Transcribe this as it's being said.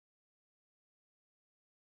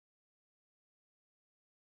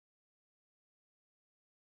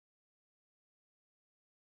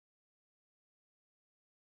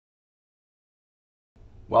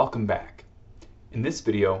Welcome back. In this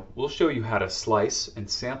video, we'll show you how to slice and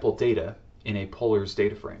sample data in a Polars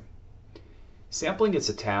DataFrame. Sampling is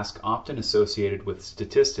a task often associated with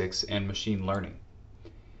statistics and machine learning.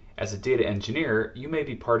 As a data engineer, you may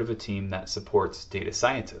be part of a team that supports data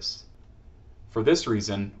scientists. For this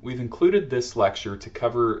reason, we've included this lecture to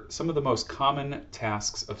cover some of the most common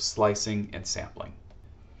tasks of slicing and sampling.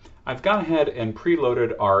 I've gone ahead and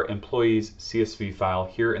preloaded our employees CSV file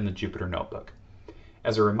here in the Jupyter Notebook.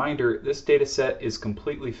 As a reminder, this dataset is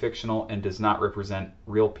completely fictional and does not represent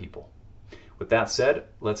real people. With that said,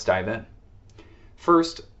 let's dive in.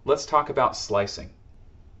 First, let's talk about slicing.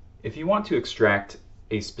 If you want to extract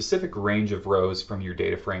a specific range of rows from your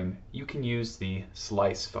data frame, you can use the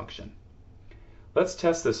slice function. Let's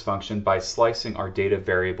test this function by slicing our data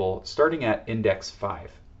variable starting at index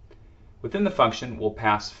 5. Within the function, we'll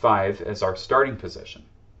pass 5 as our starting position.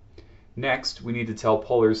 Next, we need to tell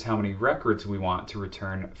Polars how many records we want to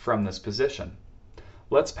return from this position.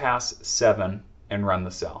 Let's pass 7 and run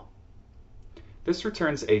the cell. This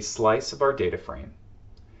returns a slice of our data frame.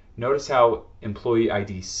 Notice how employee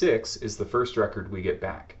ID 6 is the first record we get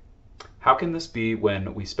back. How can this be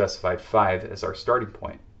when we specified 5 as our starting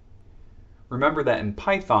point? Remember that in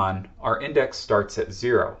Python, our index starts at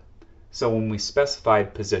 0. So when we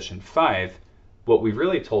specified position 5, what we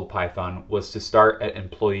really told Python was to start at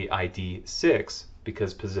employee ID 6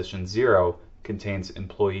 because position 0 contains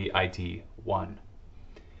employee ID 1.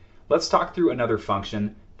 Let's talk through another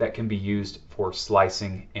function that can be used for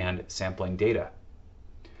slicing and sampling data.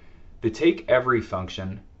 The takeEvery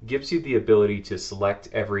function gives you the ability to select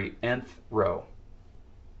every nth row.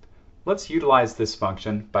 Let's utilize this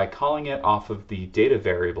function by calling it off of the data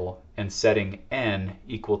variable and setting n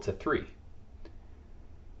equal to 3.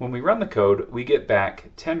 When we run the code, we get back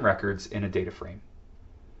 10 records in a data frame.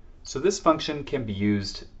 So this function can be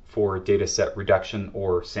used for dataset reduction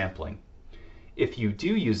or sampling. If you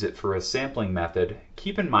do use it for a sampling method,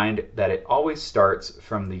 keep in mind that it always starts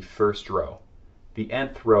from the first row. The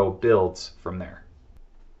nth row builds from there.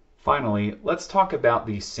 Finally, let's talk about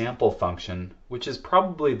the sample function, which is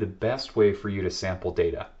probably the best way for you to sample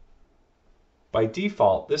data. By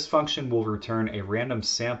default, this function will return a random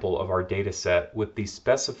sample of our dataset with the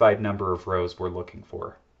specified number of rows we're looking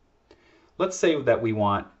for. Let's say that we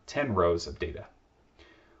want 10 rows of data.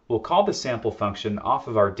 We'll call the sample function off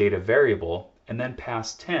of our data variable and then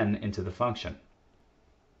pass 10 into the function.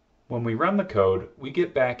 When we run the code, we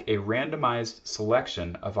get back a randomized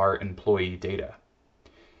selection of our employee data.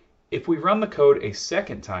 If we run the code a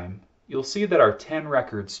second time, you'll see that our 10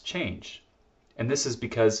 records change. And this is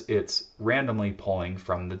because it's randomly pulling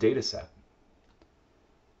from the dataset.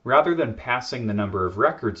 Rather than passing the number of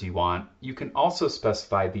records you want, you can also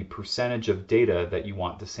specify the percentage of data that you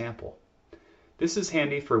want to sample. This is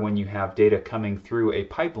handy for when you have data coming through a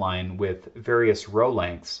pipeline with various row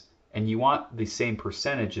lengths, and you want the same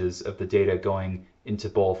percentages of the data going into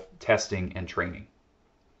both testing and training.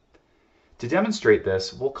 To demonstrate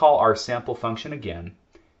this, we'll call our sample function again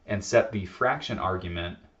and set the fraction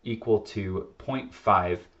argument equal to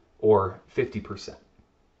 0.5 or 50%.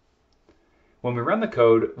 When we run the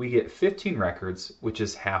code, we get 15 records, which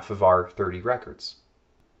is half of our 30 records.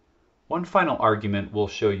 One final argument we'll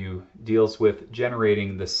show you deals with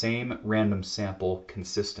generating the same random sample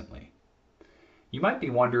consistently. You might be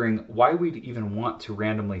wondering why we'd even want to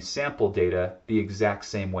randomly sample data the exact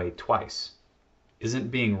same way twice. Isn't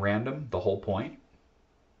being random the whole point?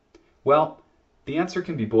 Well, the answer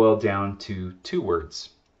can be boiled down to two words: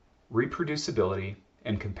 reproducibility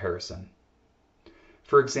and comparison.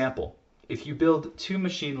 For example, if you build two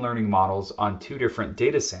machine learning models on two different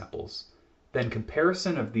data samples, then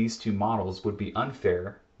comparison of these two models would be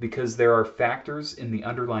unfair because there are factors in the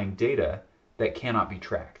underlying data that cannot be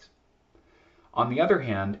tracked. On the other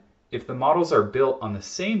hand, if the models are built on the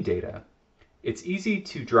same data, it's easy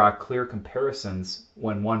to draw clear comparisons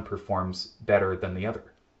when one performs better than the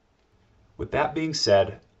other. With that being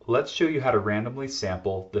said, let's show you how to randomly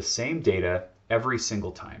sample the same data every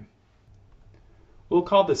single time. We'll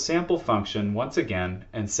call the sample function once again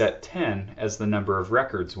and set 10 as the number of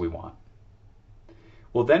records we want.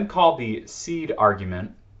 We'll then call the seed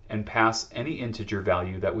argument and pass any integer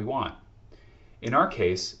value that we want. In our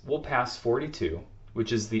case, we'll pass 42,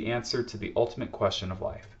 which is the answer to the ultimate question of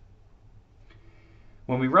life.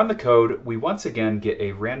 When we run the code, we once again get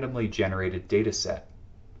a randomly generated data set.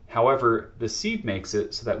 However, the seed makes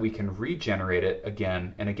it so that we can regenerate it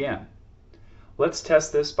again and again. Let's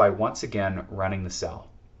test this by once again running the cell.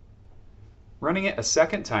 Running it a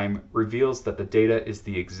second time reveals that the data is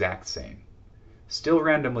the exact same. Still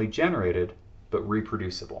randomly generated, but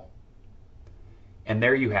reproducible. And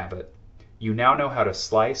there you have it. You now know how to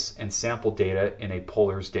slice and sample data in a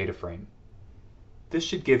Polars DataFrame. This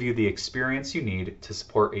should give you the experience you need to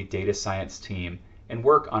support a data science team and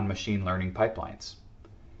work on machine learning pipelines.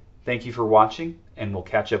 Thank you for watching, and we'll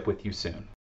catch up with you soon.